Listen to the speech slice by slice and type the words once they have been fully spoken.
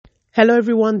Hello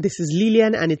everyone, this is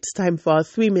Lillian and it's time for our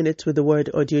 3 minutes with the word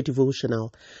audio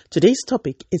devotional. Today's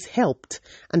topic is helped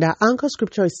and our anchor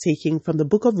scripture is taken from the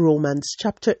book of Romans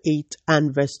chapter 8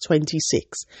 and verse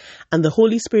 26. And the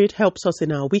Holy Spirit helps us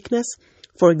in our weakness.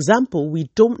 For example, we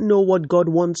don't know what God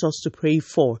wants us to pray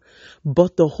for,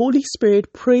 but the Holy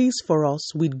Spirit prays for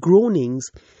us with groanings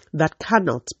that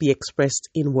cannot be expressed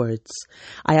in words.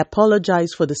 I apologize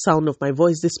for the sound of my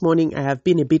voice this morning. I have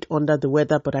been a bit under the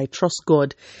weather, but I trust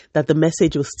God that the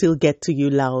message will still get to you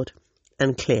loud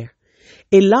and clear.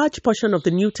 A large portion of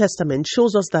the New Testament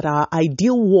shows us that our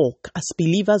ideal walk as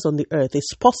believers on the earth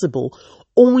is possible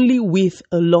only with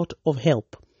a lot of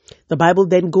help. The Bible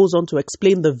then goes on to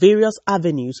explain the various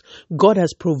avenues God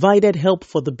has provided help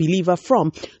for the believer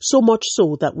from, so much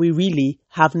so that we really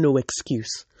have no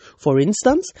excuse. For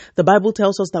instance, the Bible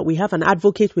tells us that we have an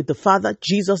advocate with the Father,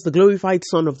 Jesus, the glorified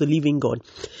Son of the living God.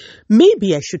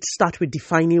 Maybe I should start with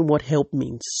defining what help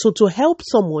means. So to help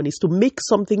someone is to make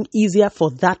something easier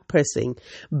for that person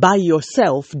by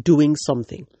yourself doing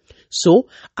something. So,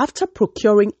 after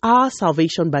procuring our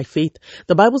salvation by faith,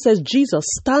 the Bible says Jesus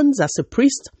stands as a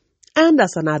priest and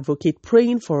as an advocate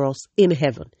praying for us in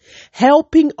heaven,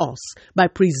 helping us by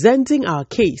presenting our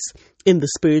case in the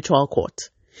spiritual court.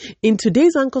 In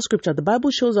today's anchor scripture, the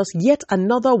Bible shows us yet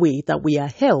another way that we are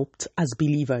helped as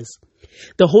believers.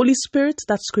 The Holy Spirit,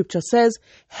 that scripture says,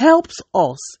 helps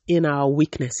us in our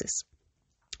weaknesses.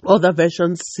 Other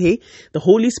versions say the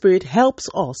Holy Spirit helps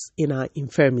us in our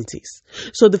infirmities.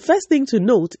 So the first thing to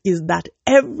note is that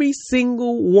every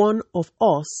single one of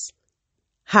us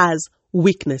has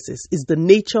weaknesses, is the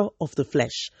nature of the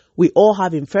flesh. We all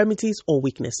have infirmities or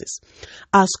weaknesses.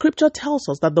 Our scripture tells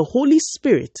us that the Holy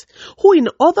Spirit, who in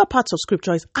other parts of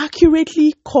scripture is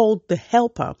accurately called the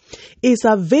helper, is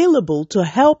available to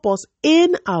help us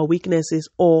in our weaknesses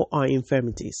or our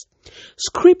infirmities.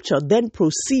 Scripture then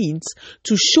proceeds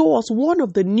to show us one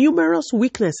of the numerous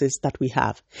weaknesses that we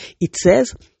have. It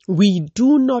says, we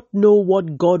do not know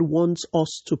what God wants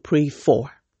us to pray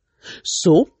for.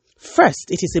 So, first,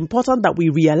 it is important that we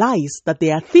realize that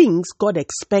there are things God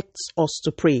expects us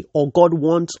to pray or God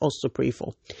wants us to pray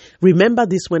for. Remember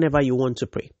this whenever you want to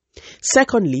pray.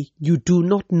 Secondly, you do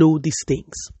not know these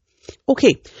things.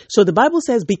 Okay, so the Bible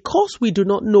says because we do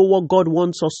not know what God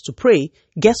wants us to pray,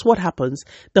 guess what happens?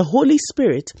 The Holy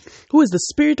Spirit, who is the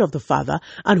Spirit of the Father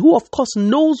and who of course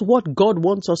knows what God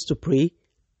wants us to pray,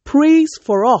 prays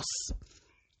for us.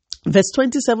 Verse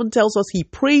 27 tells us he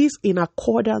prays in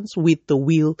accordance with the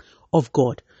will of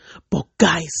God. But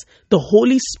guys, the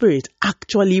Holy Spirit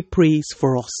actually prays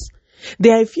for us.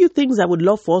 There are a few things I would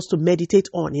love for us to meditate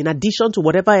on in addition to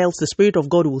whatever else the Spirit of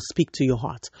God will speak to your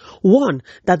heart. One,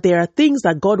 that there are things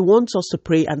that God wants us to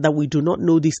pray and that we do not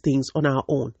know these things on our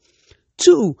own.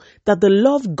 Two, that the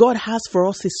love God has for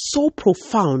us is so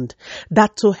profound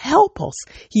that to help us,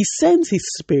 he sends his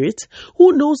Spirit,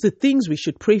 who knows the things we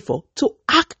should pray for, to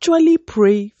actually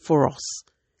pray for us.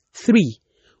 Three,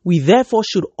 we therefore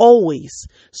should always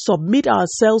submit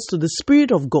ourselves to the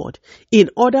Spirit of God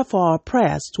in order for our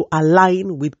prayers to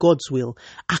align with God's will,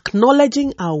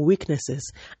 acknowledging our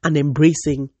weaknesses and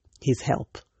embracing his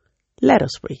help. Let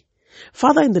us pray.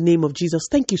 Father, in the name of Jesus,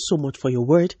 thank you so much for your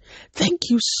word. Thank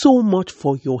you so much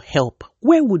for your help.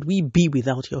 Where would we be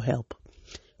without your help?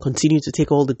 Continue to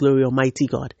take all the glory, Almighty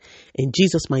God. In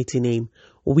Jesus' mighty name,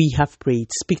 we have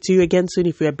prayed. Speak to you again soon.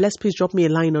 If you are blessed, please drop me a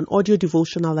line on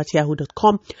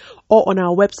audiodevotional@yahoo.com or on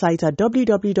our website at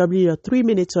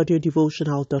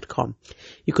www.3minutesaudiodevotional.com.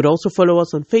 You could also follow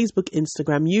us on Facebook,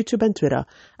 Instagram, YouTube, and Twitter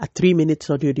at 3 Minutes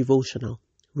Audio Devotional.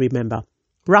 Remember,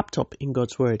 wrapped up in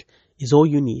God's word is all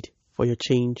you need for your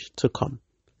change to come.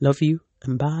 Love you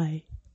and bye.